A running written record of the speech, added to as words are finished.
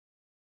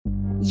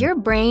Your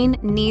brain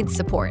needs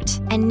support,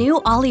 and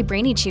new Ollie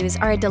Brainy Chews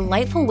are a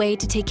delightful way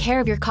to take care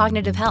of your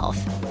cognitive health.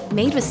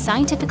 Made with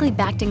scientifically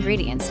backed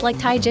ingredients like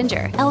Thai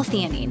ginger,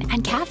 L-theanine,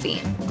 and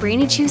caffeine,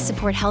 Brainy Chews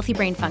support healthy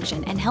brain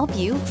function and help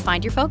you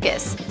find your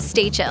focus,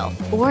 stay chill,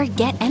 or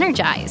get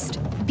energized.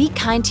 Be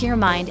kind to your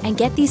mind and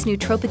get these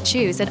nootropic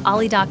chews at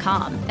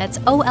ollie.com. That's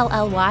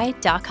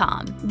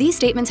OLLY.com. These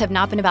statements have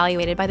not been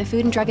evaluated by the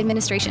Food and Drug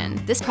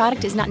Administration. This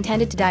product is not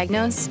intended to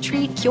diagnose,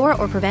 treat, cure,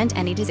 or prevent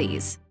any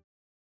disease.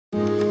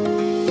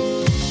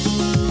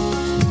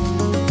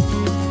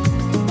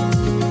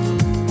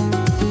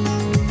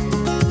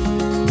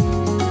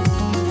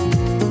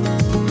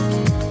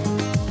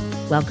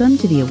 Welcome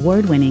to the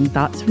award-winning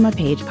Thoughts from a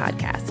Page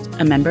podcast,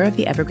 a member of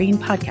the Evergreen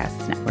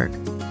Podcasts Network,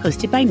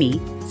 hosted by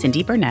me,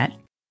 Cindy Burnett,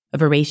 a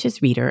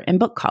voracious reader and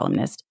book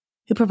columnist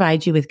who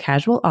provides you with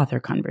casual author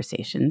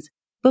conversations,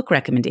 book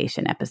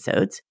recommendation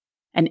episodes,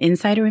 and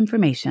insider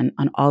information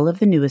on all of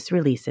the newest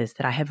releases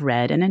that I have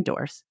read and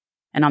endorse,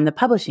 and on the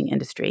publishing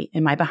industry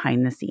in my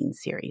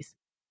behind-the-scenes series.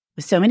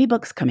 With so many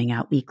books coming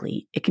out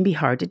weekly, it can be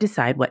hard to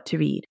decide what to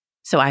read,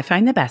 so I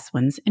find the best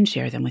ones and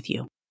share them with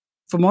you.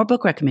 For more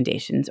book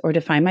recommendations or to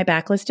find my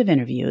backlist of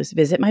interviews,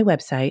 visit my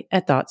website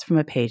at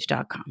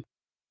thoughtsfromapage.com.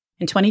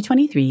 In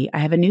 2023, I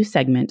have a new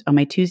segment on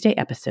my Tuesday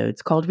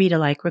episodes called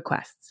Read-alike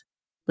Requests.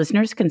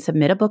 Listeners can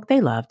submit a book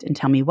they loved and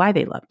tell me why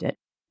they loved it,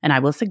 and I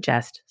will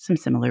suggest some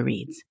similar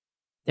reads.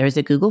 There is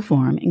a Google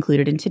form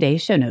included in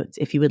today's show notes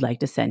if you would like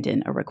to send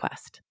in a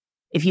request.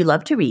 If you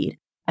love to read,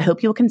 I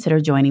hope you will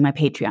consider joining my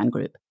Patreon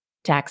group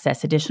to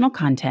access additional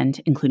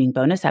content, including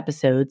bonus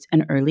episodes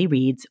and early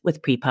reads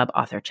with pre-pub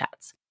author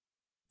chats.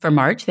 For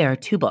March, there are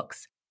two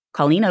books,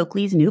 Colleen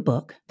Oakley's new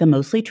book, The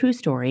Mostly True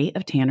Story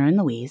of Tanner and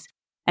Louise,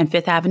 and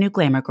Fifth Avenue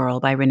Glamour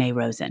Girl by Renee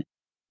Rosen.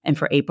 And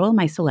for April,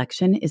 my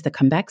selection is The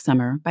Comeback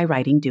Summer by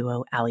writing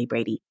duo Allie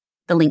Brady.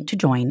 The link to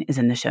join is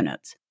in the show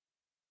notes.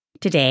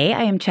 Today,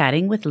 I am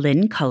chatting with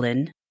Lynn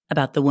Cullen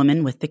about The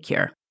Woman with the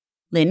Cure.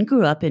 Lynn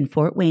grew up in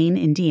Fort Wayne,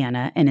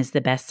 Indiana, and is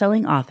the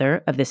best-selling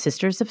author of The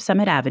Sisters of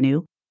Summit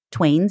Avenue,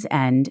 Twain's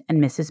End, and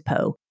Mrs.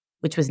 Poe,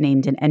 which was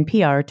named an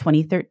NPR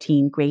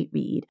 2013 Great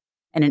Read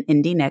and an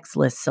Indie Next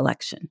List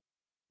selection.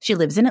 She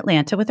lives in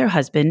Atlanta with her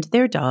husband,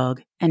 their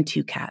dog, and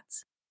two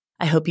cats.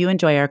 I hope you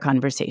enjoy our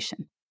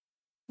conversation.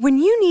 When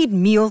you need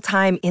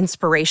mealtime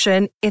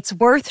inspiration, it's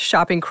worth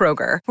shopping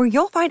Kroger, where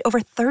you'll find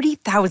over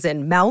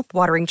 30,000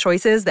 mouth-watering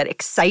choices that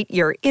excite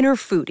your inner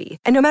foodie.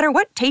 And no matter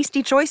what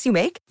tasty choice you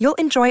make, you'll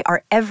enjoy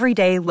our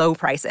everyday low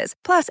prices,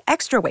 plus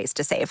extra ways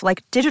to save,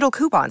 like digital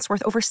coupons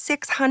worth over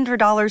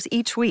 $600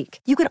 each week.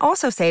 You can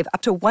also save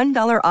up to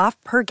 $1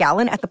 off per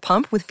gallon at the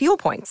pump with fuel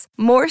points.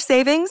 More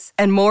savings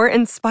and more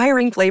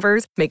inspiring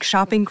flavors make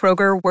shopping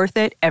Kroger worth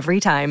it every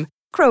time.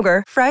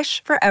 Kroger,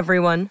 fresh for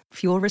everyone.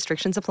 Fuel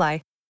restrictions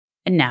apply.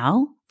 And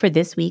now, for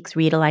this week's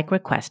Read-alike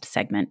Request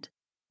segment.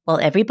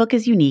 While every book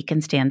is unique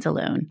and stands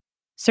alone,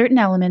 certain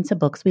elements of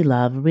books we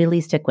love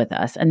really stick with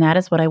us, and that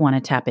is what I want to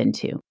tap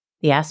into,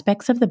 the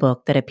aspects of the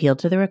book that appeal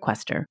to the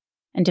requester,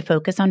 and to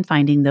focus on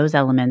finding those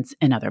elements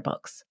in other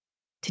books.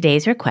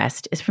 Today's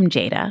request is from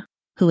Jada,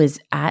 who is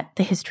at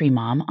The History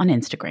Mom on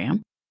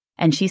Instagram,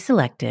 and she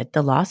selected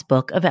The Lost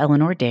Book of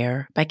Eleanor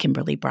Dare by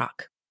Kimberly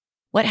Brock.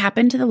 What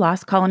happened to the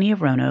lost colony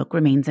of Roanoke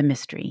remains a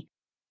mystery,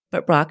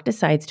 but Brock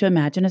decides to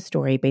imagine a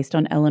story based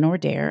on Eleanor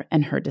Dare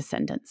and her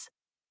descendants.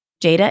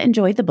 Jada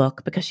enjoyed the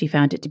book because she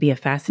found it to be a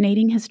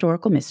fascinating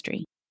historical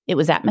mystery. It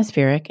was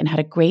atmospheric and had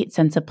a great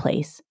sense of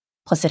place,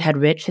 plus it had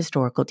rich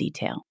historical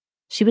detail.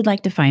 She would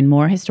like to find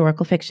more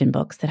historical fiction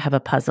books that have a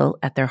puzzle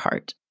at their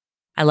heart.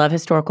 I love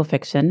historical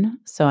fiction,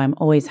 so I'm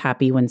always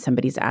happy when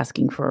somebody's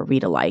asking for a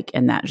read-alike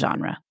in that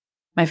genre.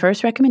 My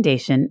first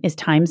recommendation is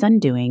Time's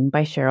Undoing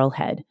by Cheryl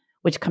Head,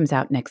 which comes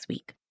out next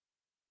week.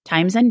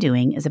 Time's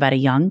Undoing is about a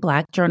young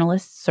Black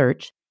journalist's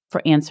search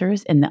for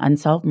answers in the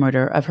unsolved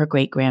murder of her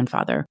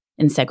great-grandfather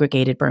in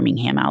segregated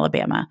Birmingham,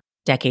 Alabama,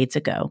 decades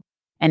ago,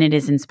 and it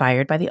is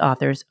inspired by the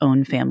author's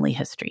own family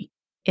history.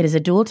 It is a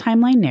dual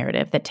timeline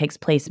narrative that takes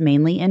place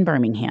mainly in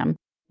Birmingham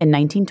in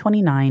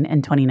 1929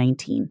 and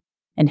 2019,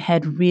 and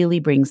Head really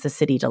brings the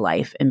city to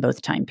life in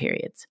both time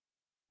periods.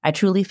 I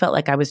truly felt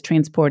like I was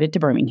transported to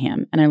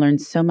Birmingham, and I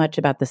learned so much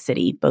about the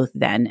city both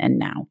then and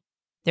now.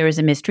 There is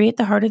a mystery at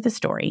the heart of the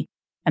story,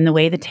 and the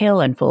way the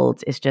tale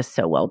unfolds is just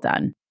so well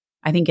done.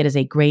 I think it is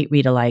a great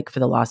read-alike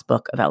for The Lost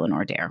Book of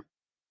Eleanor Dare.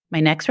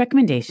 My next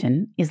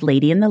recommendation is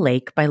Lady in the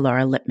Lake by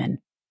Laura Lippman,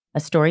 a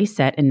story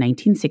set in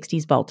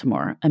 1960s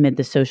Baltimore amid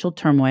the social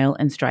turmoil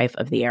and strife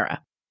of the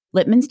era.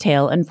 Lippman's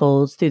tale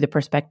unfolds through the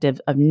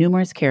perspective of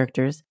numerous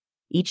characters,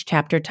 each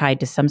chapter tied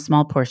to some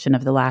small portion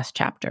of the last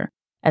chapter,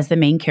 as the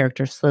main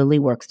character slowly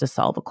works to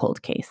solve a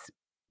cold case.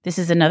 This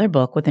is another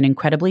book with an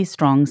incredibly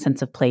strong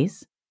sense of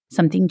place,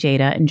 something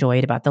Jada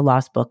enjoyed about The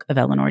Lost Book of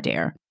Eleanor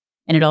Dare,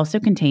 and it also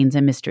contains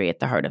a mystery at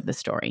the heart of the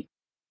story.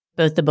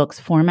 Both the book's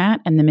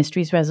format and the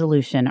mystery's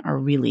resolution are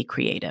really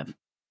creative.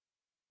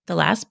 The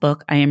last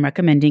book I am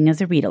recommending as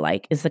a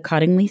read-alike is The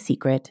Cottingley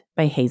Secret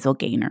by Hazel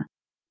Gaynor.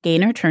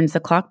 Gaynor turns the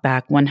clock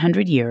back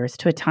 100 years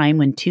to a time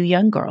when two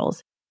young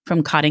girls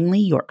from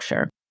Cottingley,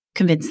 Yorkshire,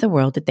 convinced the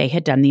world that they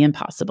had done the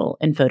impossible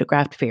and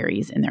photographed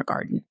fairies in their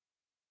garden.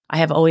 I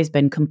have always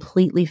been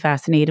completely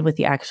fascinated with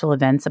the actual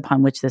events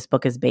upon which this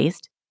book is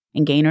based,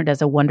 and Gaynor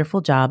does a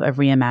wonderful job of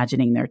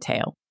reimagining their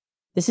tale.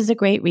 This is a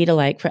great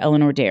read-alike for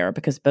Eleanor Dare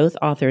because both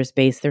authors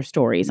base their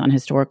stories on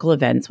historical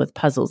events with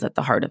puzzles at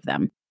the heart of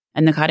them.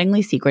 And The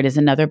Cottingley Secret is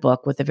another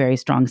book with a very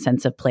strong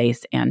sense of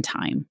place and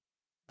time.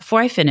 Before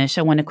I finish,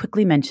 I want to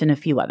quickly mention a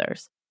few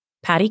others.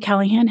 Patty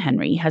Callahan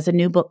Henry has a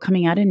new book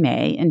coming out in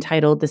May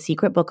entitled The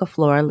Secret Book of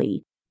Flora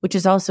Lee, which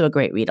is also a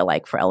great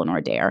read-alike for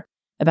Eleanor Dare,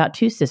 about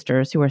two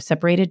sisters who were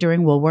separated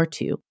during World War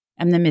II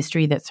and the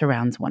mystery that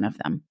surrounds one of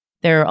them.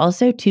 There are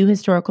also two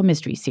historical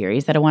mystery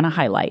series that I want to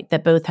highlight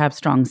that both have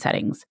strong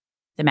settings.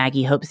 The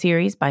Maggie Hope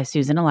series by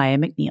Susan Elia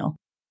McNeil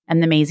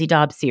and the Maisie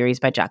Dobbs series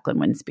by Jacqueline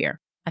Winspear.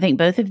 I think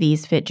both of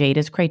these fit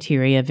Jada's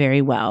criteria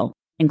very well,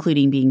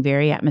 including being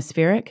very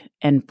atmospheric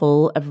and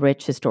full of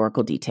rich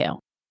historical detail.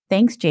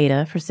 Thanks,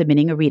 Jada, for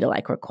submitting a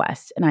read-alike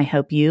request, and I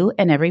hope you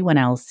and everyone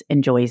else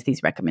enjoys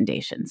these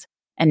recommendations.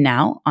 And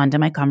now, on to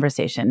my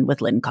conversation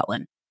with Lynn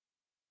Cullen.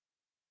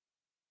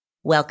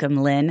 Welcome,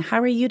 Lynn. How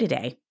are you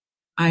today?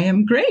 I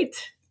am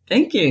great.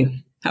 Thank you.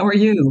 How are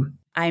you?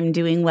 I'm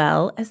doing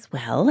well as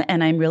well,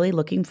 and I'm really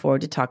looking forward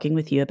to talking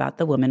with you about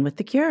The Woman with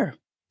the Cure.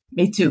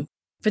 Me too.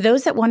 For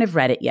those that won't have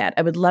read it yet,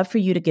 I would love for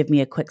you to give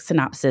me a quick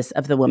synopsis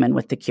of The Woman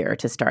with the Cure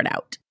to start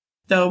out.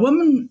 The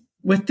Woman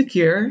with the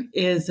Cure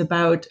is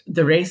about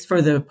the race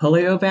for the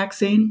polio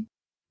vaccine.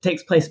 It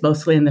takes place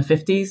mostly in the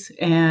 50s,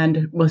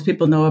 and most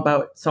people know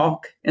about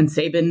Salk and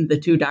Sabin, the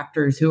two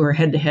doctors who are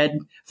head-to-head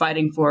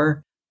fighting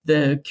for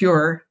the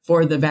cure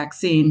for the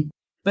vaccine.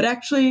 But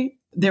actually,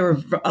 there were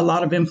a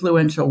lot of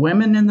influential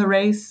women in the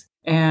race,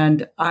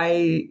 and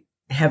I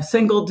have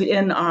singled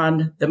in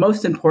on the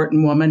most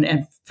important woman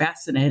and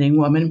fascinating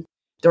woman,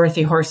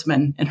 Dorothy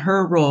Horseman, and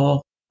her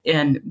role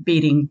in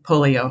beating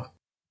polio.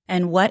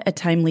 And what a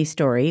timely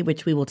story,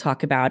 which we will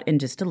talk about in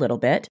just a little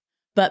bit.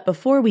 But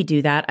before we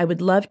do that, I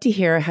would love to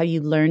hear how you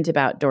learned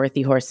about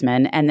Dorothy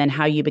Horseman and then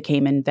how you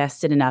became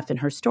invested enough in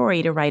her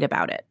story to write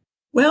about it.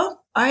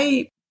 Well,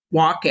 I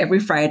walk every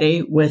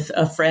Friday with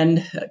a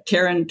friend,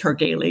 Karen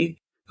Torgaley,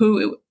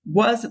 who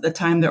was at the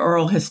time the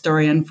oral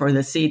historian for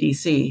the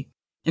CDC.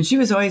 And she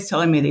was always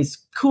telling me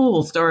these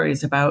cool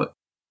stories about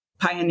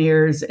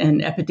pioneers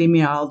in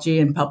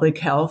epidemiology and public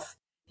health,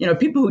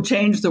 people who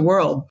changed the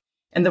world.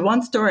 And the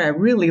one story I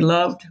really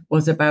loved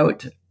was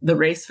about the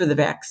race for the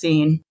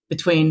vaccine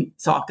between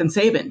Salk and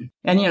Sabin.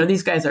 And,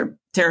 these guys are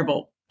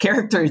terrible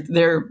characters.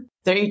 They're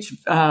each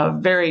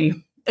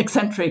very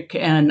eccentric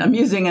and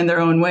amusing in their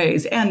own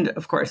ways. And,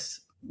 of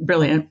course,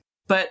 brilliant.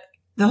 But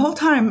the whole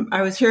time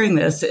I was hearing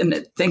this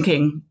and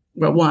thinking,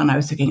 I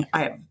was thinking,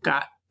 I have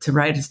got to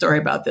write a story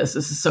about this.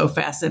 This is so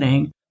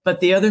fascinating. But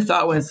the other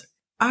thought was,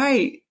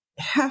 I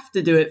have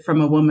to do it from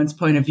a woman's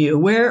point of view.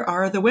 Where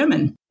are the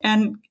women?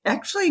 And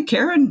actually,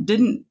 Karen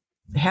didn't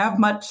have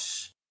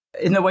much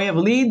in the way of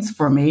leads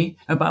for me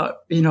about,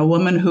 a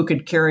woman who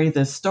could carry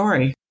this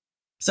story.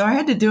 So I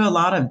had to do a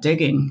lot of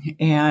digging.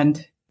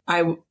 And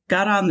I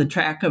got on the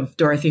track of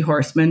Dorothy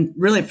Horseman,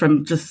 really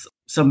from just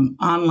some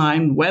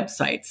online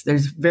websites.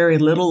 There's very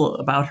little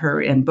about her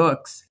in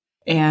books.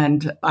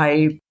 And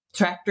I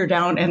tracked her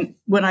down. And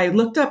when I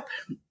looked up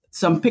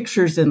some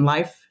pictures in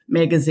Life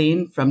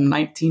magazine from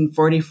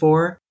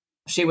 1944,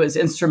 she was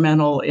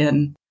instrumental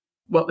in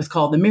what was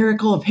called the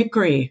Miracle of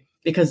Hickory,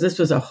 because this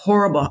was a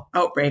horrible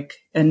outbreak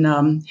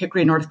in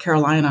Hickory, North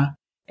Carolina.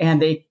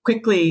 And they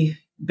quickly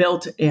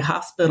built a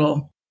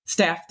hospital,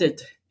 staffed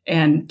it,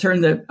 and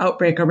turned the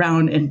outbreak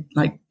around in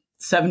like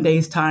 7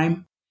 days'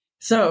 time.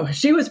 So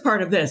she was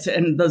part of this.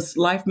 And this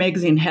Life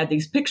magazine had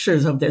these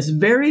pictures of this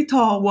very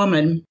tall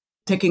woman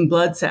taking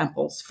blood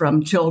samples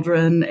from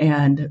children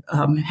and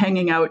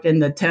hanging out in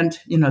the tent.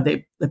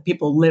 The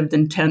people lived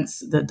in tents.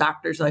 The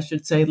doctors, I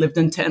should say, lived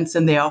in tents.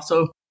 And they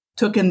also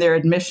took in their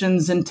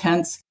admissions in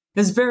tents. It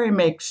was very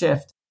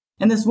makeshift.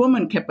 And this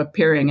woman kept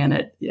appearing in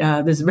it.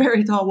 This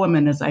very tall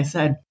woman, as I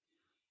said.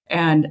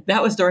 And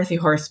that was Dorothy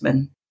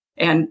Horseman.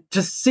 And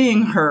just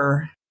seeing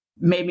her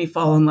made me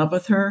fall in love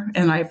with her.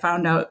 And I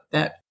found out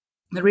that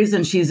the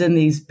reason she's in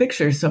these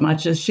pictures so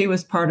much is she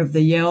was part of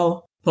the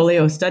Yale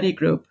Polio Study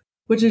Group,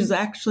 which is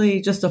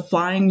actually just a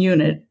flying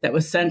unit that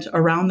was sent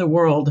around the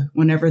world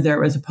whenever there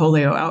was a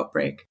polio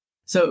outbreak.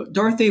 So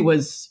Dorothy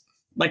was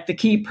like the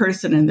key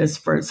person in this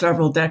for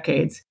several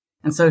decades.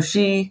 And so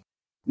she,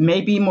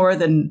 maybe more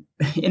than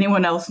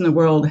anyone else in the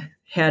world,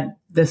 had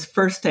this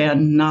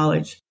firsthand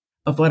knowledge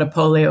of what a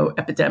polio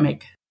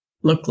epidemic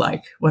looked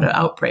like, what an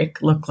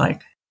outbreak looked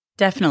like.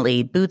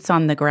 Definitely, boots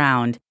on the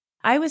ground.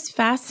 I was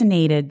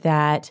fascinated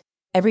that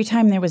every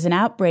time there was an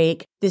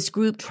outbreak, this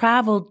group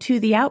traveled to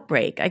the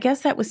outbreak. I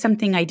guess that was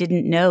something I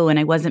didn't know and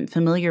I wasn't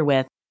familiar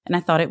with, and I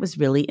thought it was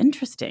really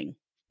interesting.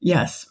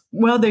 Yes.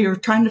 Well, they were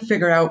trying to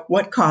figure out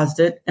what caused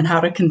it and how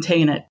to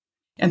contain it.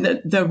 And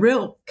the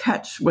real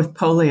catch with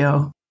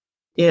polio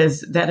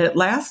is that it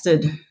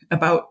lasted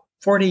about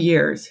 40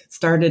 years. It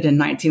started in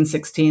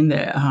 1916,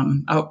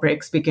 the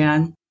outbreaks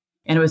began,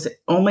 and it was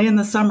only in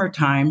the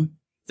summertime,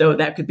 though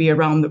that could be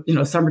around,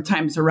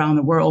 summertimes around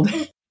the world.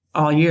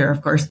 all year,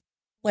 of course.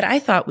 What I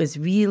thought was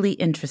really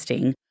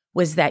interesting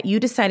was that you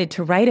decided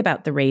to write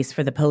about the race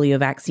for the polio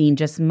vaccine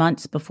just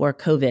months before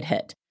COVID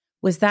hit.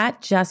 Was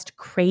that just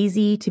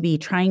crazy to be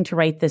trying to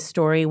write this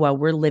story while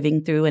we're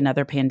living through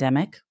another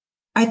pandemic?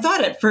 I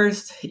thought at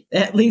first,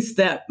 at least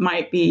that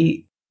might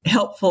be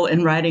helpful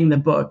in writing the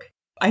book.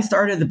 I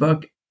started the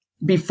book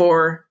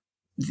before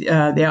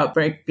the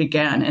outbreak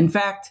began. In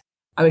fact,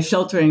 I was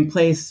sheltering in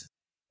place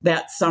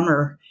that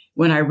summer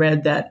when I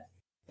read that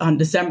on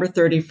December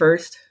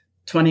 31st,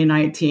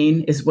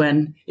 2019 is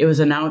when it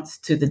was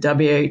announced to the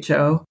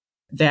WHO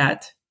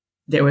that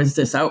there was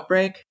this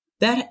outbreak.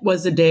 That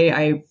was the day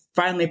I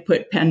finally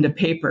put pen to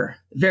paper.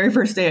 The very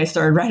first day I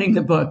started writing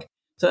the book.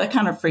 So that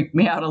kind of freaked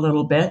me out a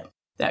little bit,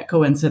 that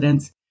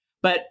coincidence.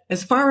 But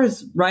as far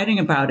as writing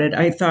about it,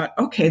 I thought,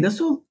 okay,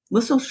 this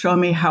will show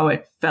me how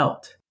it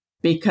felt.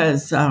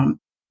 Because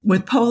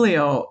with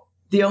polio,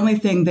 the only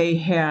thing they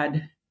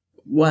had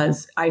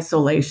was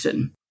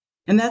isolation.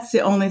 And that's the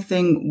only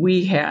thing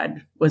we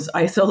had was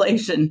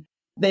isolation.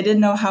 They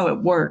didn't know how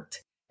it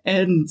worked.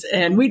 And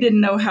we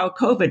didn't know how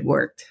COVID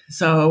worked.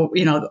 So,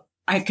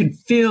 I could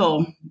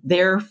feel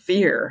their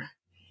fear.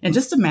 And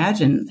just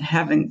imagine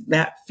having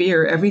that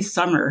fear every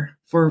summer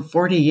for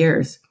 40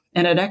 years.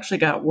 And it actually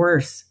got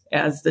worse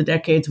as the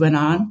decades went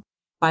on.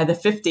 By the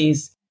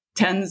 50s,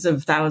 tens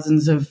of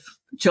thousands of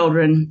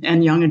children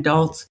and young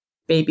adults,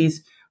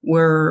 babies,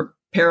 were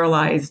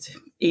paralyzed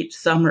each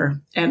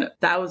summer, and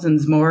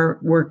thousands more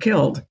were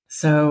killed.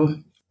 So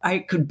I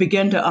could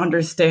begin to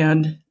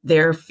understand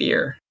their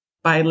fear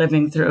by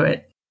living through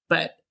it.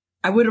 But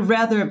I would have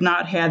rather have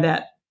not had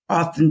that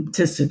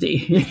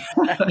authenticity.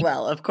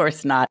 Well, of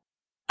course not.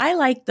 I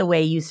like the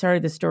way you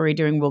started the story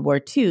during World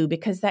War II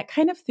because that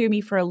kind of threw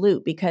me for a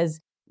loop because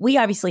we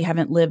obviously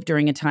haven't lived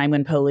during a time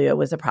when polio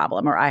was a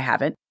problem, or I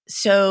haven't.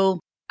 So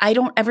I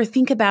don't ever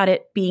think about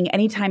it being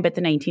any time but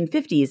the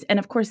 1950s. And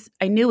of course,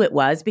 I knew it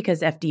was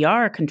because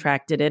FDR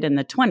contracted it in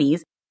the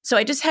 20s. So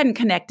I just hadn't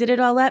connected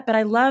it all up. But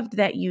I loved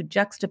that you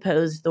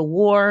juxtaposed the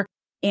war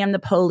and the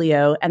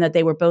polio and that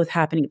they were both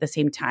happening at the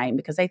same time.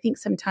 Because I think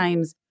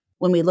sometimes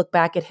when we look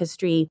back at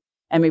history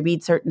and we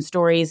read certain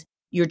stories,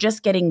 you're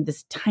just getting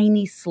this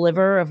tiny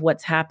sliver of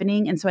what's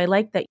happening. And so I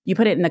like that you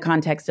put it in the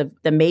context of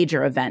the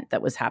major event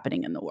that was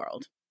happening in the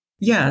world.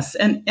 Yes.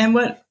 And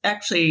what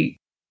actually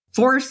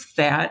forced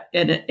that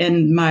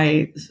in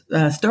my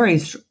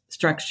story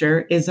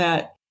structure is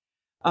that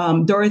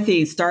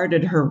Dorothy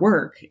started her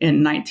work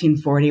in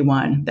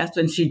 1941. That's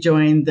when she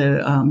joined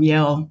the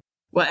Yale.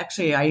 Well,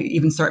 actually, I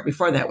even start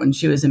before that when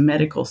she was in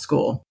medical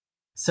school.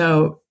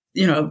 So,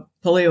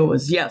 polio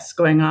was,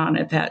 going on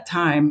at that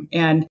time.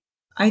 And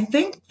I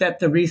think that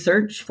the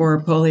research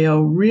for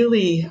polio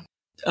really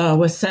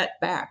was set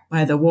back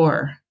by the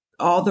war.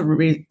 All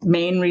the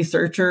main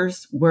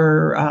researchers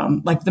were,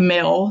 like the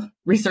male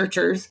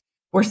researchers,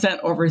 were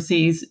sent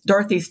overseas.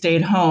 Dorothy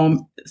stayed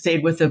home,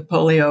 stayed with the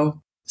polio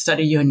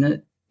study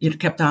unit,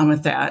 kept on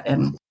with that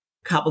and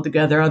cobbled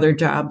together other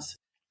jobs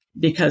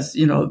because,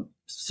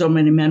 so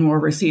many men were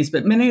overseas.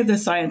 But many of the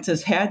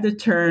scientists had to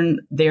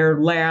turn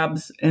their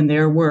labs and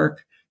their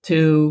work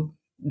to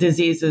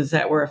diseases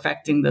that were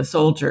affecting the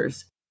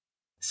soldiers.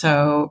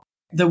 So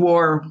the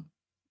war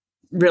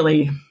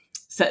really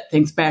set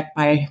things back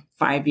by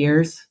 5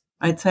 years,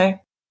 I'd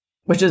say,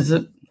 which is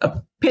a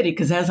pity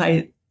because as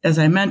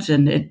I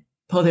mentioned,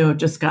 polio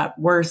just got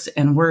worse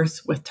and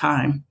worse with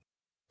time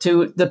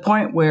to the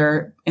point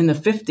where in the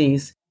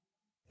 50s,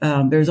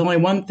 there's only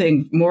one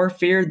thing more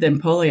feared than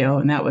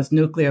polio, and that was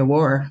nuclear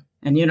war.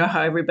 And you know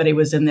how everybody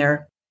was in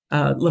their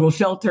little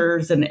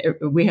shelters, and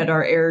we had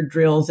our air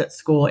drills at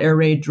school, air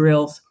raid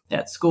drills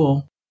at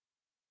school.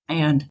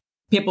 And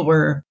people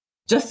were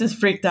just as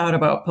freaked out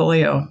about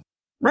polio.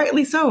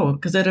 Rightly so,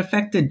 because it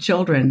affected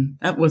children.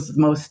 That was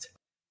the most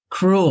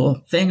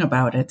cruel thing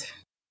about it.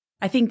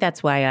 I think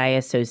that's why I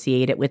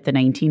associate it with the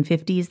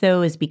 1950s,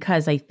 though, is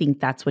because I think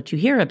that's what you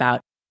hear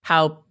about,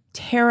 how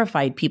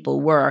terrified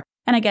people were.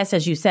 And I guess,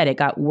 as you said, it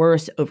got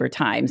worse over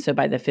time. So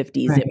by the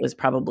 50s, Right. It was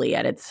probably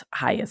at its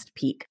highest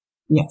peak.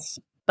 Yes.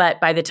 But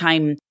by the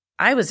time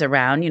I was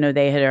around,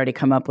 they had already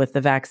come up with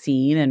the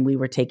vaccine and we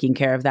were taking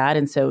care of that.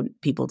 And so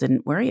people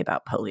didn't worry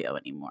about polio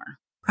anymore.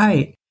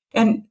 Right.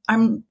 And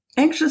I'm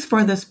anxious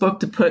for this book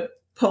to put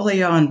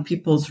polio on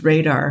people's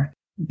radar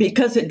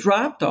because it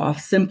dropped off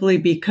simply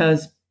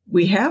because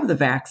we have the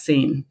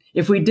vaccine.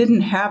 If we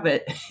didn't have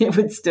it, it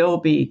would still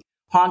be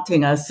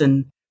haunting us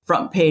in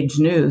front page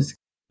news.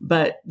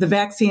 But the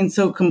vaccine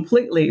so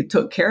completely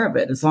took care of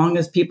it. As long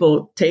as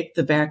people take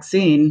the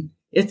vaccine,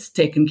 it's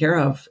taken care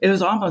of. It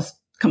was almost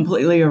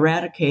completely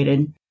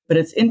eradicated, but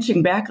it's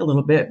inching back a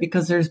little bit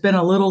because there's been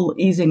a little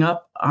easing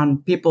up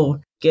on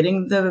people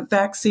getting the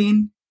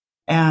vaccine.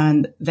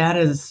 And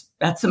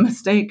that's a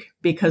mistake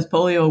because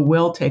polio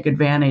will take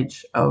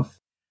advantage of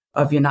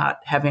you not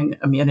having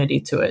immunity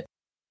to it.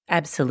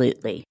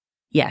 Absolutely.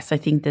 Yes, I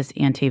think this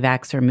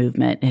anti-vaxxer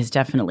movement has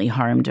definitely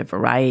harmed a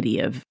variety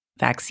of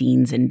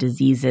vaccines and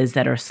diseases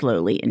that are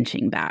slowly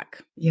inching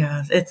back.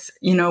 Yeah, it's,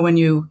 when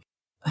you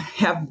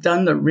have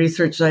done the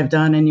research that I've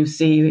done and you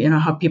see,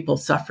 how people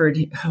suffered,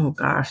 oh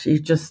gosh, you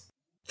just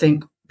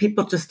think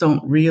people just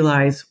don't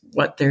realize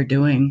what they're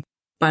doing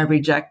by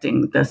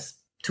rejecting this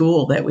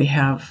tool that we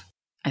have.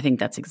 I think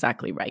that's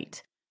exactly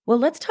right. Well,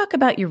 let's talk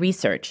about your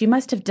research. You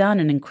must have done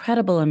an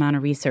incredible amount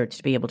of research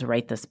to be able to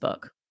write this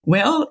book.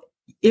 Well,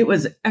 it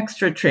was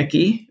extra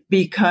tricky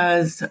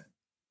because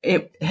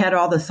it had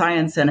all the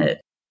science in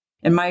it.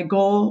 And my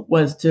goal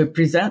was to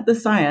present the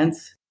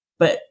science,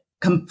 but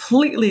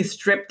completely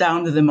stripped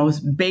down to the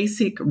most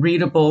basic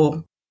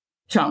readable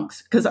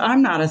chunks, because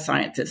I'm not a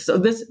scientist.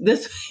 So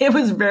it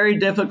was very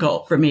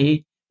difficult for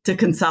me to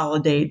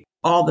consolidate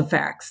all the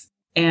facts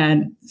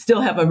and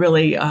still have a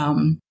really,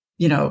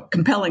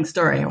 compelling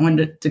story. I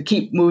wanted to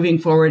keep moving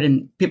forward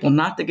and people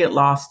not to get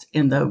lost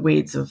in the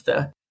weeds of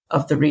the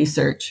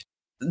research.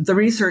 The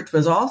research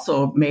was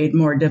also made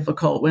more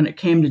difficult when it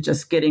came to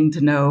just getting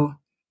to know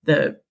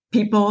the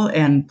people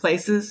and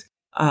places,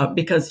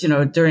 because,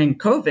 during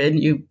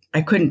COVID,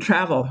 I couldn't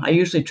travel. I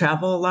usually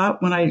travel a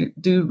lot when I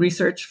do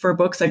research for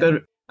books.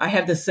 I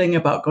have this thing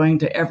about going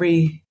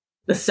to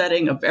the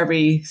setting of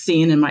every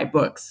scene in my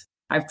books.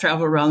 I've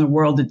traveled around the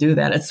world to do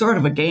that. It's sort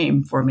of a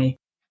game for me.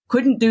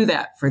 Couldn't do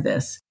that for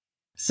this.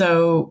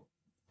 So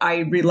I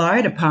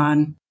relied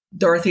upon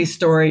Dorothy's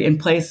story in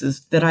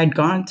places that I'd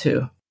gone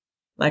to.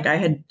 Like I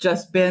had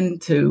just been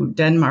to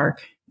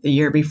Denmark the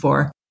year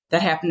before.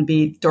 That happened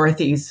to be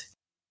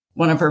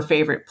one of her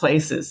favorite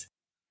places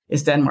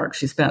is Denmark.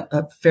 She spent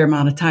a fair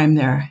amount of time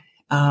there.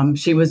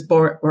 She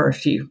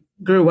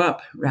grew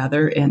up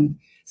rather in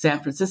San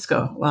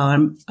Francisco. Well,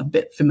 I'm a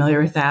bit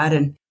familiar with that.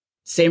 And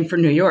same for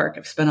New York.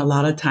 I've spent a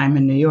lot of time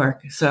in New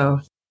York. So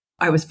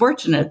I was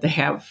fortunate to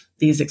have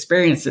these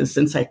experiences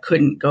since I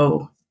couldn't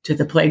go to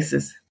the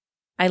places.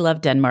 I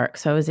love Denmark,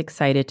 so I was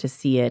excited to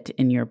see it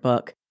in your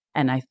book.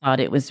 And I thought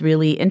it was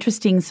really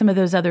interesting, some of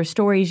those other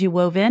stories you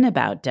wove in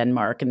about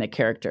Denmark and the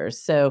characters.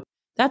 So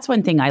that's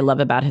one thing I love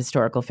about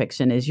historical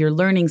fiction is you're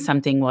learning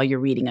something while you're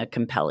reading a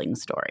compelling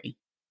story.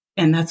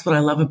 And that's what I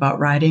love about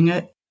writing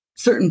it.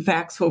 Certain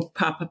facts will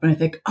pop up and I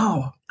think,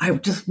 oh, I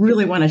just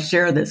really want to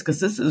share this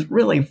because this is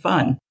really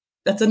fun.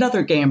 That's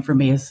another game for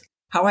me is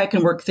how I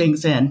can work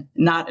things in,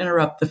 not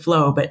interrupt the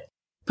flow, but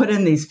put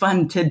in these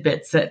fun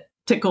tidbits that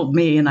tickled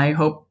me. And I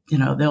hope,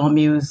 they'll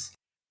amuse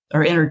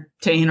or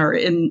entertain or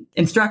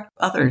instruct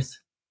others.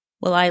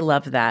 Well, I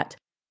love that.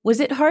 Was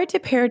it hard to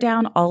pare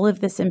down all of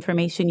this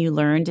information you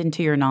learned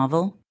into your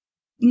novel?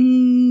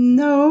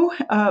 No.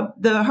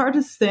 The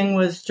hardest thing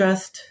was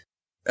just,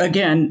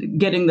 again,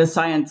 getting the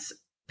science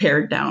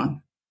pared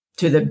down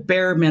to the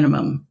bare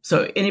minimum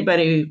so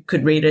anybody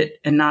could read it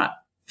and not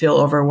feel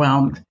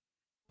overwhelmed.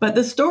 But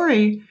the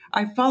story,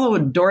 I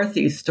followed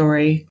Dorothy's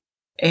story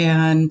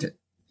and,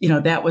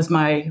 that was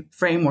my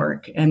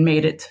framework and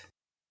made it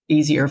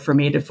easier for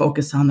me to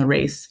focus on the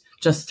race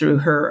just through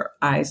her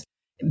eyes.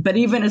 But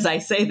even as I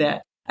say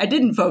that, I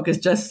didn't focus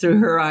just through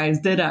her eyes,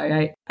 did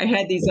I? I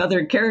had these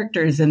other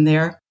characters in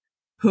there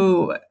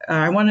who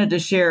I wanted to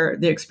share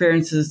the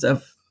experiences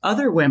of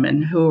other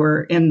women who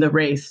were in the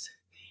race.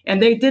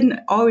 And they didn't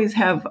always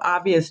have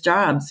obvious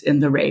jobs in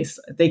the race.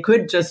 They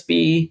could just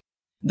be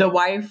the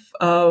wife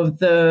of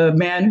the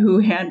man who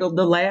handled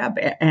the lab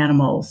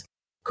animals,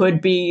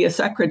 could be a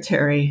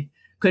secretary,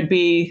 could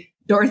be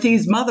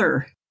Dorothy's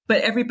mother.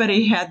 But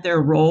everybody had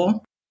their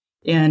role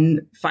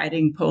in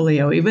fighting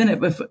polio, even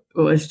if it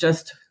was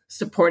just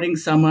supporting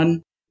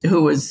someone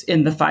who was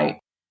in the fight.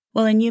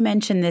 Well, and you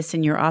mentioned this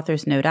in your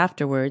author's note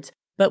afterwards,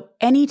 but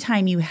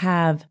anytime you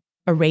have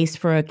a race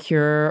for a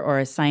cure or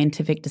a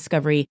scientific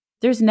discovery,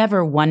 there's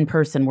never one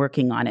person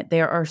working on it.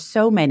 There are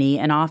so many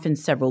and often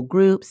several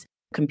groups,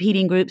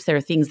 competing groups. There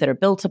are things that are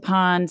built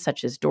upon,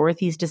 such as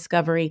Dorothy's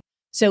discovery.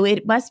 So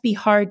it must be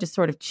hard to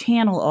sort of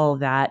channel all of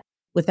that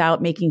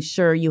without making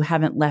sure you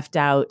haven't left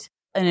out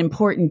an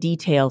important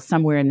detail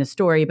somewhere in the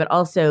story. But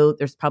also,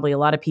 there's probably a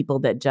lot of people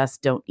that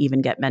just don't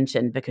even get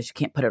mentioned because you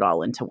can't put it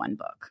all into one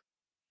book.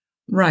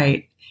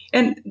 Right.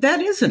 And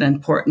that is an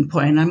important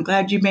point. I'm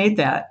glad you made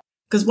that.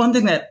 Because one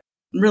thing that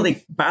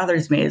really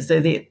bothers me is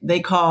that they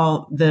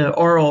call the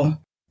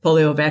oral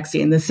polio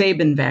vaccine the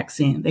Sabin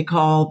vaccine. They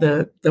call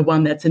the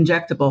one that's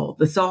injectable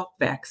the Salk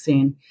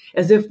vaccine,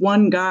 as if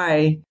one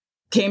guy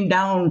came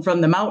down from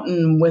the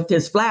mountain with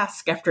his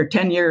flask after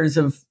 10 years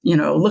of,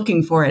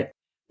 looking for it.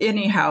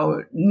 Anyhow,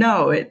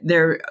 no,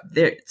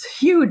 it's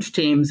huge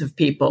teams of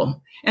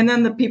people. And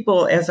then the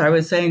people, as I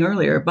was saying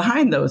earlier,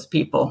 behind those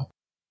people.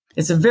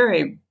 It's a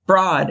very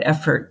broad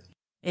effort.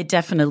 It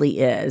definitely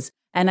is.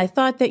 And I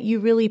thought that you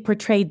really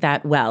portrayed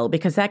that well,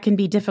 because that can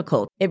be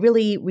difficult. It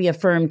really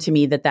reaffirmed to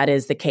me that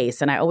is the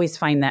case. And I always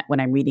find that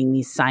when I'm reading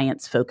these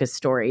science-focused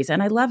stories.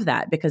 And I love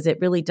that because it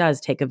really does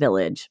take a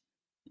village.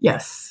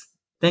 Yes.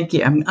 Thank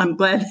you. I'm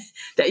glad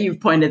that you've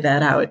pointed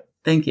that out.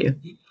 Thank you.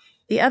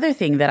 The other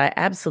thing that I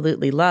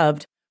absolutely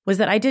loved was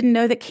that I didn't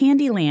know that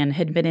Candyland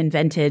had been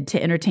invented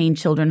to entertain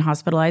children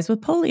hospitalized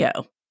with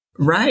polio.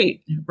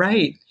 Right.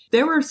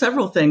 There were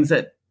several things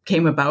that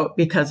came about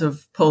because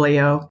of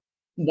polio.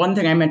 One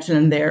thing I mentioned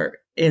in there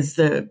is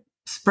the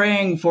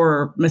spraying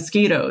for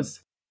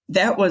mosquitoes.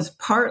 that was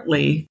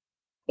partly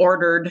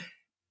ordered.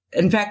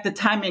 In fact, the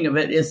timing of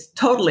it is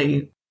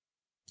totally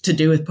to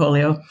do with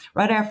polio.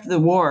 Right after the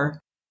war,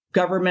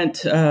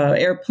 government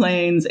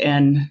airplanes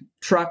and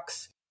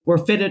trucks were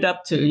fitted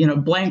up to,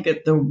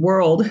 blanket the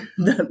world,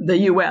 the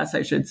U.S.,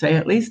 I should say,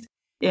 at least,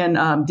 in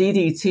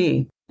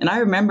DDT. And I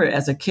remember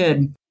as a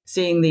kid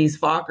seeing these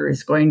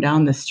foggers going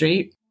down the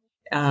street,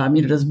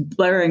 just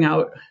blaring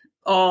out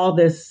all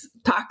this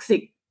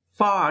toxic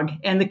fog.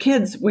 And the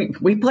kids,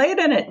 we played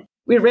in it.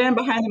 We ran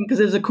behind them because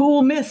it was a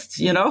cool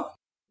mist,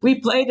 We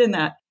played in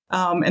that.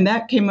 And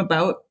that came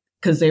about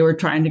because they were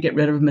trying to get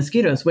rid of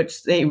mosquitoes,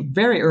 which they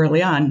very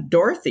early on,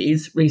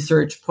 Dorothy's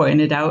research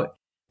pointed out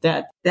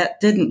that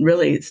didn't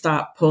really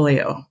stop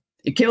polio.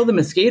 It killed the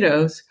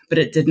mosquitoes, but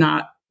it did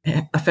not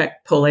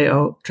affect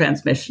polio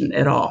transmission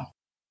at all.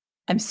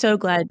 I'm so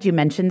glad you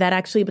mentioned that,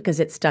 actually, because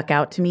it stuck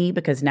out to me,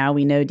 because now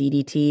we know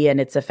DDT and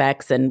its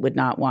effects and would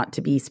not want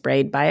to be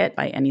sprayed by it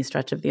by any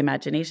stretch of the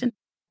imagination.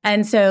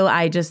 And so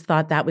I just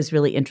thought that was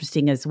really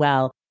interesting as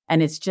well.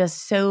 And it's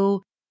just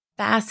so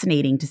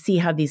fascinating to see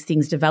how these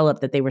things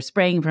developed, that they were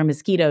spraying for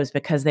mosquitoes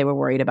because they were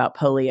worried about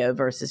polio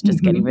versus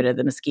just getting rid of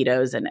the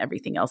mosquitoes and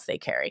everything else they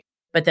carry.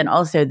 But then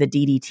also the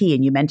DDT,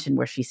 and you mentioned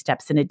where she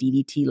steps in a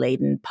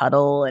DDT-laden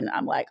puddle, and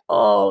I'm like,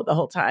 oh, the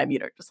whole time,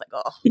 just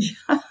like, oh.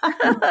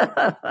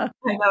 I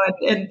know,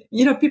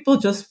 and people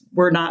just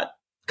were not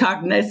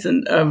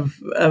cognizant of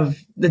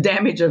the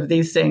damage of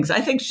these things.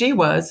 I think she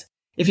was.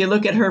 If you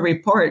look at her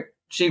report,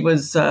 she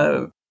was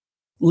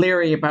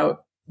leery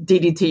about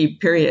DDT,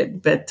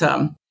 period. But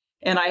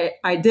and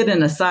I did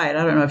an aside.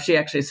 I don't know if she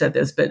actually said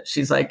this, but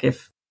she's like,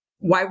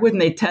 why wouldn't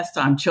they test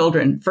on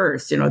children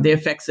first, the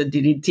effects of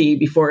DDT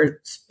before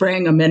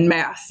spraying them en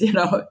masse,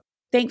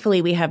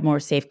 Thankfully, we have more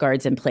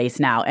safeguards in place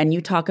now. And you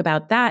talk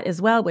about that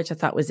as well, which I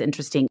thought was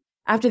interesting.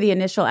 After the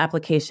initial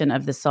application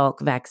of the Salk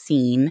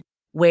vaccine,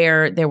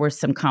 where there were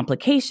some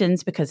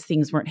complications because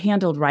things weren't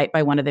handled right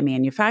by one of the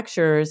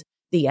manufacturers,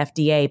 the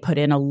FDA put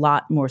in a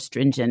lot more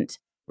stringent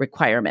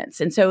requirements.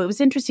 And so it was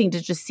interesting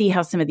to just see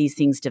how some of these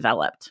things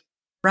developed.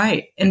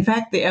 Right. In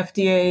fact, the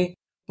FDA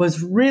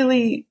was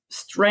really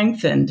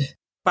strengthened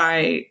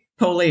by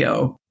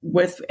polio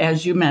with,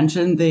 as you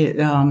mentioned,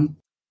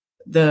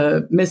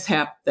 the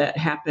mishap that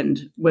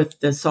happened with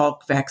the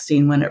Salk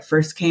vaccine when it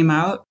first came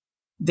out.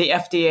 The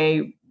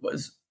FDA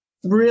was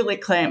really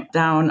clamped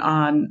down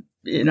on,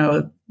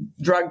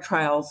 drug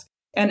trials,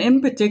 and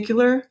in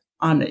particular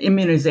on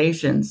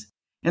immunizations.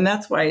 And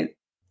that's why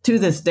to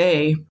this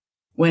day,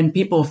 when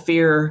people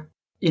fear,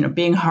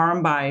 being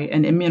harmed by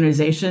an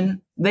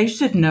immunization, they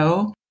should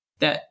know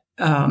that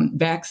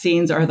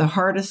vaccines are the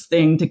hardest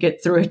thing to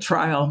get through a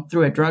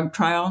drug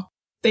trial.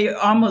 They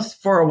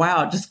almost, for a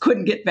while, just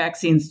couldn't get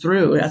vaccines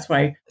through. That's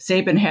why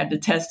Sabin had to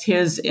test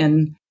his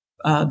in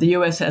the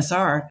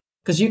USSR,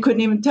 because you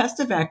couldn't even test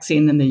a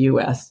vaccine in the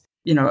US,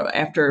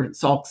 after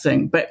Salk's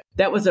thing. But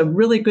that was a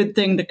really good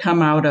thing to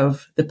come out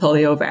of the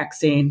polio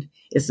vaccine,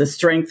 is the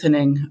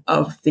strengthening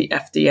of the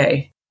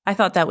FDA. I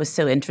thought that was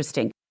so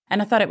interesting.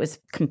 And I thought it was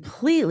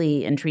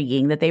completely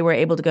intriguing that they were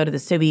able to go to the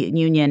Soviet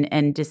Union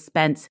and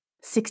dispense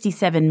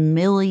 67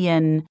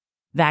 million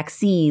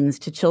vaccines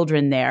to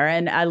children there.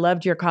 And I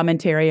loved your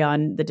commentary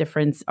on the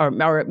difference, or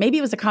maybe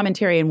it was a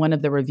commentary in one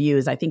of the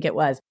reviews, I think it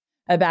was,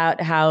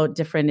 about how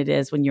different it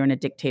is when you're in a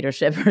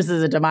dictatorship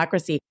versus a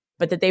democracy,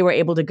 but that they were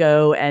able to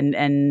go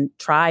and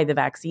try the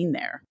vaccine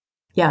there.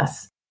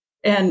 Yes.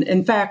 And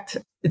in fact,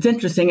 it's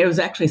interesting. It was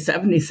actually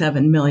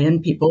 77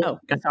 million people. Oh,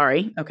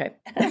 sorry. Okay.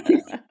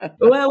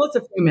 Well, it's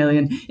a few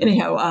million.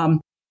 Anyhow,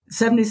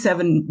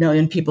 77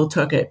 million people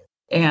took it.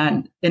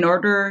 And in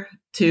order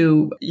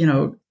to,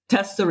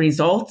 test the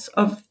results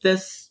of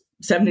this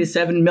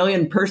 77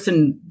 million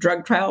person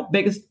drug trial,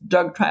 biggest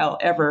drug trial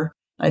ever,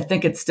 I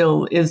think it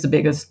still is the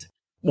biggest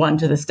one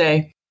to this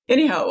day.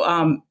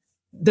 Anyhow,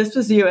 this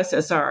was the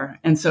USSR.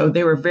 And so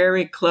they were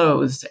very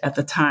closed at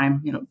the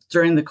time,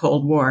 during the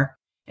Cold War.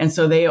 And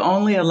so they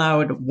only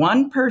allowed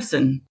one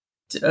person,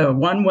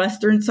 one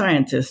Western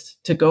scientist,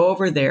 to go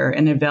over there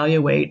and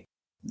evaluate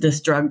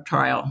this drug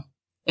trial.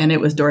 And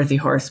it was Dorothy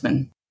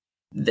Horseman.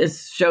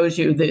 This shows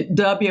you the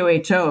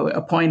WHO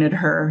appointed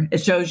her.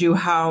 It shows you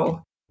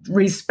how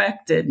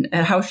respected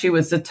and how she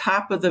was the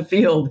top of the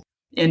field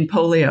in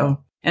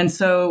polio. And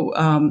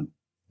so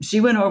she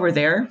went over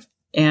there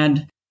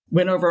and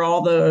went over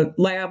all the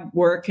lab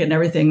work and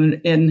everything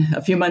in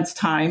a few months'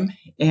 time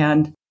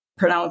and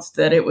pronounced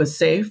that it was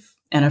safe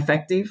and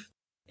effective.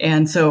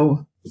 And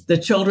so the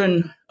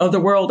children of the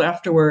world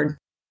afterward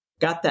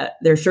got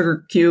their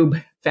sugar cube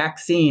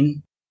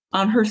vaccine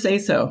on her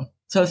say-so.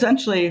 So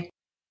essentially,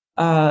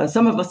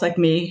 some of us like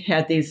me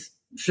had these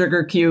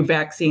sugar cube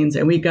vaccines,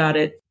 and we got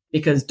it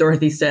because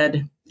Dorothy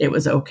said it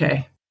was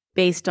okay.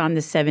 Based on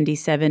the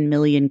 77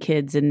 million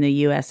kids in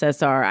the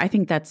USSR, I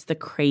think that's the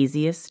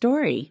craziest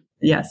story.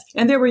 Yes.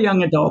 And they were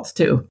young adults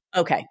too.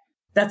 Okay.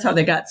 That's how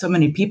they got so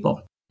many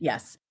people.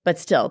 Yes. But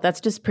still,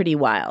 that's just pretty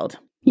wild.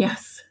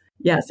 Yes.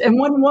 Yes. And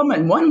one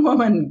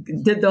woman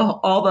did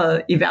all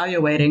the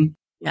evaluating.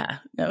 Yeah.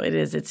 No, it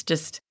is. It's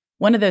just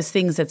one of those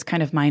things that's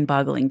kind of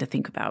mind-boggling to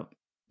think about.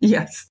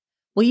 Yes.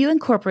 Well, you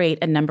incorporate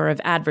a number of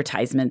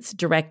advertisements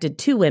directed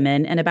to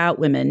women and about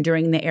women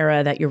during the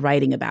era that you're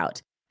writing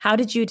about. How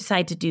did you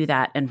decide to do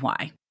that and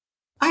why?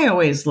 I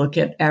always look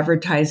at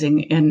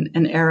advertising in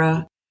an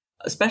era,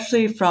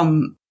 especially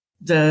from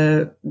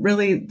the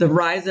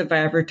rise of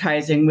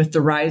advertising with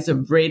the rise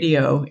of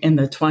radio in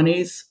the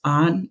 20s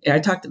on. I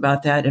talked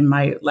about that in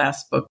my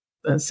last book,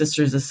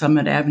 Sisters of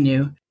Summit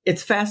Avenue.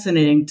 It's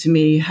fascinating to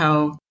me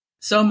how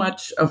so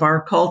much of our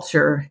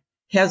culture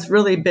has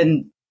really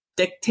been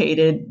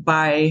dictated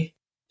by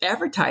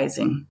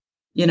advertising.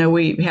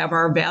 We have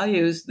our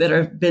values that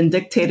have been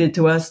dictated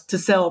to us to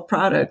sell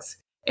products.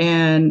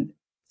 And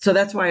so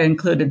that's why I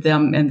included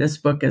them in this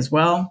book as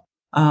well.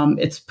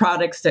 It's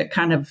products that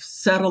kind of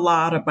said a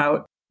lot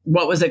about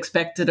what was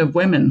expected of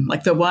women.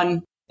 Like the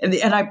one,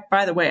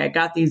 by the way, I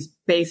got these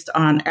based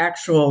on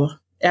actual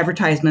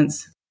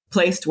advertisements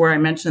placed where I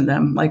mentioned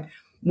them. Like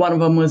one of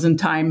them was in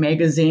Time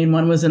magazine,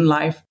 one was in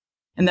Life.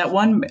 And that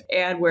one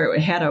ad where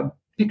it had a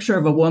picture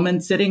of a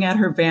woman sitting at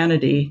her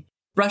vanity,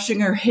 brushing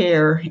her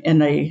hair in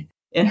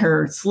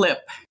her slip.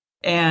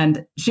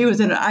 And she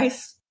was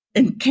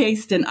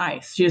encased in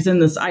ice. She was in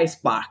this ice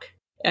block.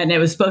 And it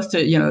was supposed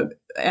to,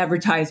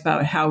 advertise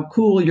about how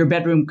cool your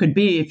bedroom could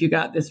be if you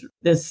got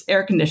this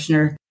air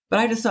conditioner. But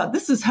I just thought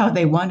this is how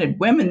they wanted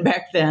women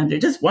back then. They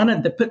just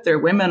wanted to put their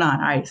women on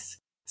ice.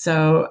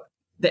 So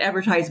the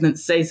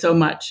advertisements say so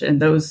much,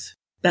 and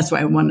that's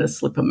why I wanted to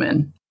slip them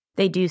in.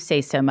 They do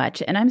say so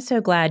much. And I'm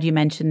so glad you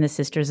mentioned the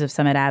Sisters of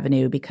Summit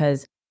Avenue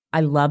because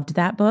I loved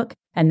that book.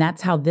 And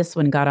that's how this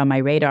one got on my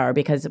radar,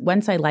 because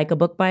once I like a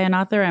book by an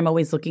author, I'm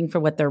always looking for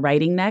what they're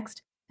writing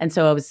next. And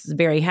so I was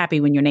very happy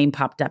when your name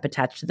popped up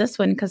attached to this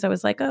one because I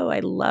was like, oh, I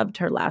loved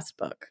her last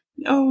book.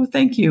 Oh,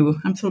 thank you.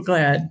 I'm so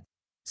glad.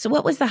 So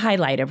what was the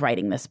highlight of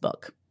writing this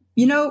book?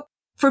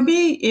 For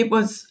me,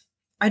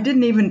 I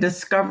didn't even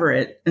discover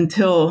it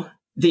until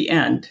the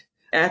end.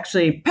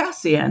 Actually,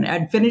 past the end,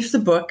 I'd finished the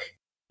book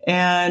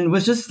and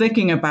was just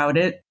thinking about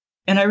it.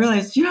 And I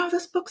realized,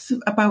 this book's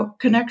about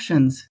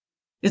connections.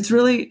 It's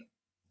really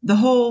the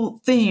whole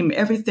theme.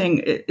 Everything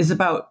is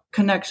about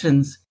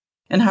connections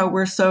and how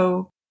we're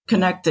so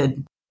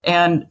connected.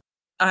 And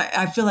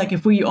I feel like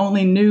if we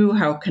only knew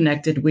how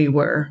connected we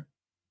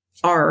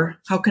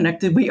how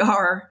connected we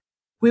are,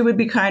 we would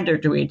be kinder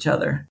to each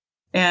other.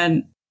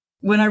 And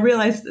when I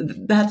realized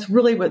that's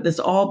really what this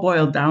all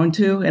boiled down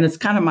to, and it's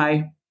kind of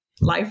my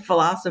life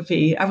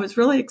philosophy, I was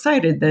really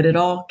excited that it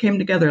all came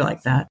together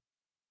like that.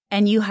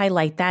 And you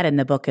highlight that in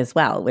the book as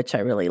well, which I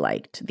really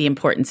liked, the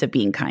importance of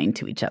being kind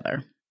to each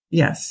other.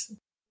 Yes.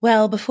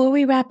 Well, before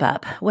we wrap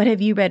up, what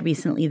have you read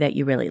recently that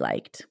you really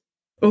liked?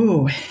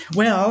 Oh,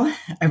 well,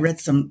 I read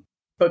some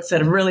books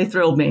that have really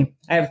thrilled me.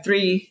 I have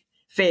 3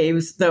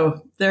 faves,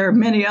 though there are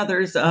many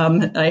others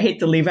I hate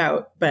to leave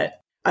out,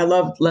 but I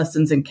loved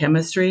Lessons in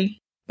Chemistry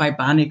by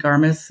Bonnie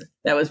Garmis.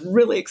 That was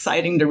really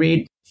exciting to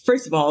read.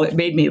 First of all, it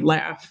made me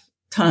laugh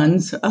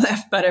tons. I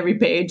laughed about every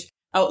page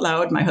out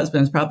loud. My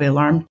husband's probably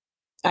alarmed.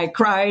 I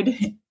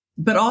cried,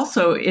 but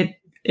also it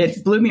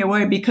blew me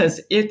away because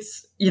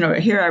it's,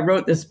 here I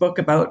wrote this book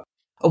about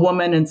a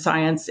woman in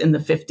science in the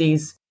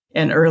 50s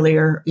and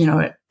earlier,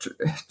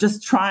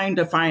 just trying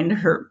to find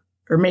her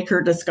or make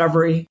her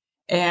discovery.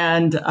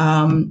 And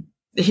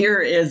here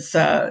is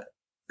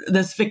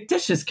this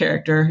fictitious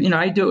character.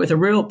 I do it with a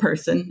real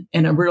person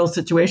in a real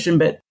situation,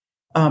 but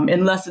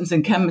in Lessons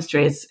in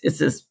Chemistry, it's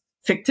this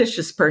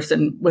fictitious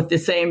person with the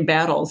same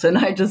battles. And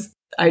I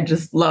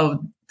just love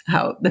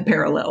how the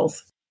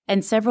parallels.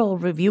 And several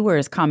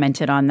reviewers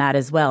commented on that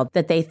as well,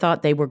 that they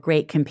thought they were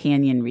great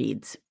companion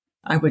reads.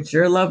 I would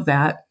sure love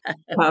that.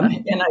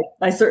 And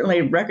I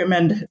certainly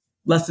recommend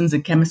Lessons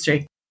in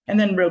Chemistry. And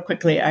then real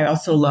quickly, I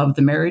also love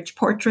The Marriage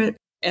Portrait.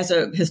 As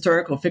a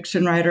historical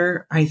fiction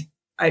writer,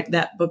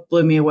 that book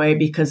blew me away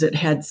because it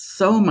had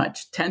so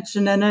much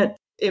tension in it.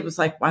 It was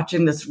like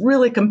watching this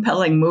really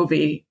compelling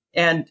movie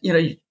and,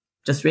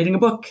 just reading a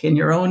book in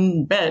your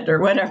own bed or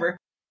whatever.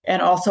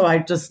 And also, I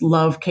just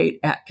love Kate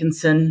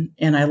Atkinson,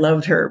 and I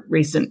loved her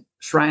recent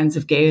Shrines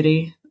of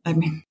Gaiety. I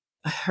mean,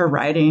 her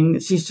writing,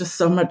 she's just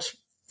so much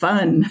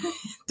fun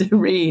to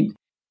read.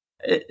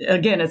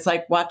 Again, it's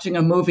like watching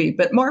a movie,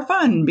 but more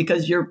fun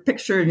because your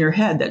picture in your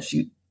head that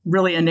she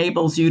really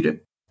enables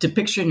you to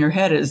picture in your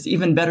head is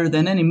even better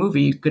than any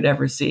movie you could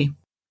ever see.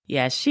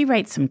 Yeah, she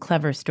writes some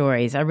clever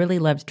stories. I really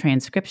loved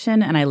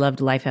Transcription, and I loved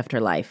Life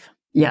After Life.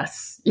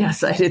 Yes,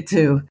 I did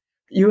too.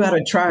 You ought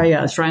to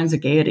try Shrines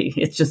of Gaiety.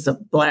 It's just a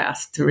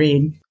blast to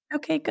read.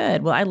 Okay,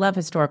 good. Well, I love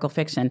historical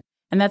fiction.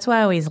 And that's why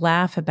I always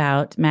laugh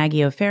about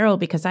Maggie O'Farrell,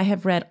 because I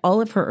have read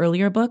all of her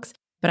earlier books,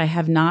 but I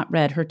have not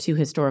read her 2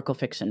 historical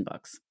fiction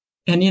books.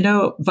 And,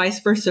 vice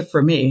versa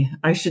for me.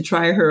 I should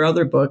try her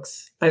other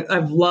books.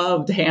 I've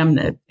loved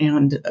Hamnet.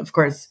 And, of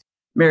course,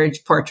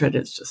 Marriage Portrait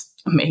is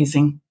just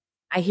amazing.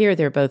 I hear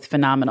they're both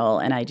phenomenal,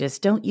 and I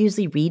just don't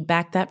usually read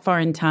back that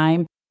far in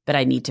time, but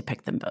I need to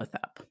pick them both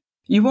up.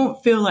 You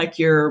won't feel like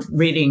you're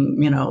reading,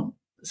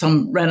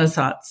 some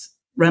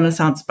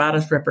Renaissance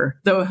bodice ripper,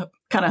 though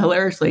kind of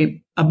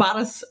hilariously, a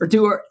bodice or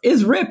 2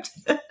 is ripped.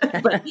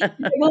 But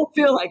it won't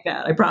feel like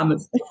that, I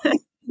promise.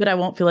 But I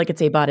won't feel like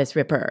it's a bodice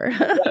ripper.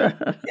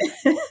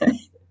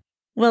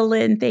 Well,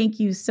 Lynn, thank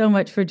you so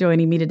much for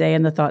joining me today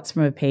on the Thoughts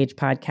from a Page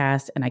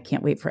podcast. And I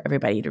can't wait for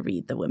everybody to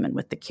read The Women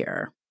with the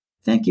Cure.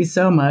 Thank you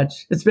so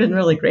much. It's been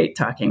really great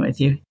talking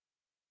with you.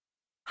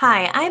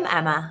 Hi, I'm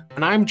Emma.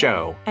 And I'm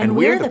Joe. And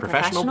we're the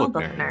Professional Book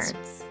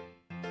Nerds.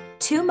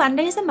 2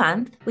 Mondays a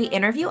month, we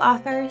interview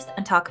authors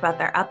and talk about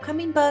their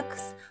upcoming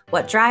books,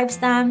 what drives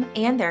them,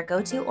 and their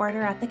go-to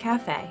order at the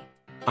cafe.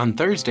 On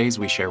Thursdays,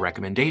 we share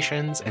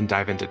recommendations and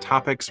dive into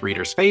topics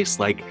readers face,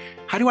 like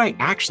how do I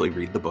actually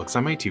read the books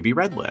on my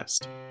to-be-read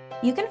list?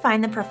 You can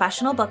find the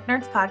Professional Book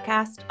Nerds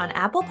podcast on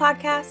Apple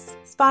Podcasts,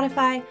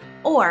 Spotify,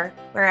 or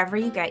wherever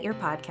you get your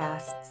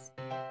podcasts.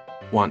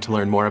 Want to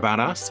learn more about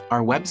us?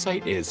 Our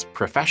website is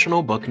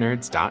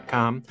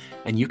professionalbooknerds.com,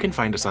 and you can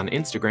find us on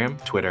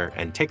Instagram, Twitter,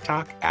 and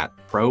TikTok at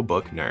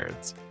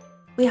ProBookNerds.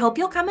 We hope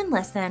you'll come and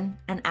listen,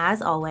 and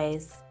as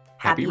always,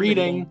 happy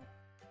reading!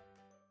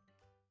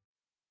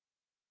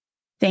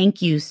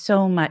 Thank you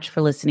so much for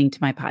listening to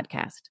my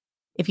podcast.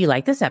 If you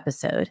like this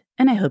episode,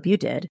 and I hope you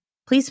did,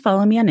 please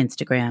follow me on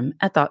Instagram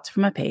at Thoughts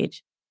From a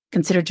Page.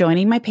 Consider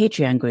joining my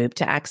Patreon group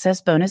to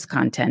access bonus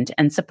content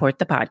and support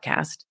the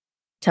podcast.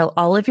 Tell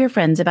all of your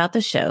friends about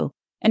the show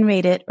and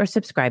rate it or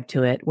subscribe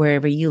to it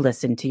wherever you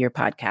listen to your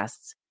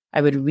podcasts.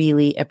 I would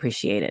really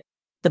appreciate it.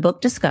 The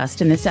book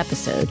discussed in this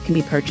episode can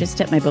be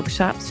purchased at my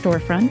bookshop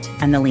storefront,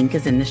 and the link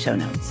is in the show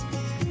notes.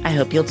 I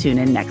hope you'll tune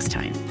in next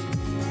time.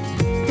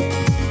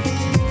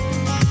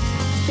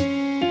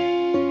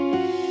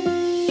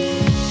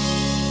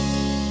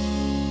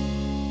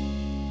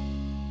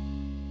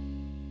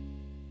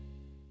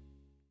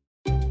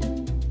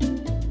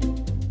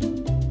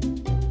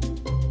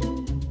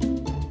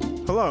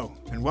 Hello,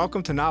 and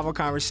welcome to Novel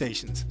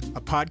Conversations,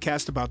 a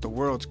podcast about the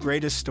world's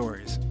greatest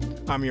stories.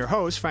 I'm your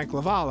host, Frank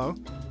Lavallo,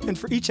 and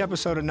for each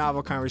episode of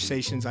Novel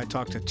Conversations, I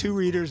talk to 2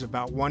 readers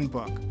about one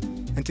book.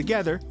 And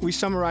together, we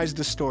summarize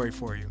the story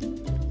for you.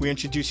 We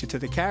introduce you to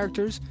the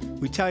characters,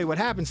 we tell you what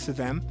happens to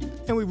them,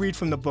 and we read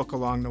from the book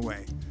along the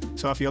way.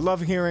 So if you love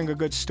hearing a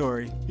good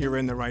story, you're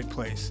in the right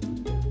place.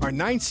 Our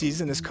 9th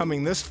season is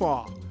coming this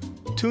fall.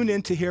 Tune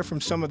in to hear from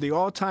some of the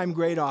all-time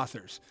great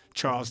authors,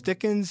 Charles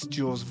Dickens,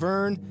 Jules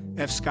Verne,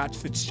 F. Scott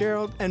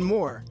Fitzgerald, and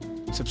more.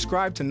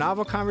 Subscribe to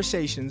Novel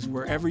Conversations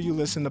wherever you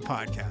listen to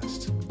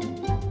podcasts.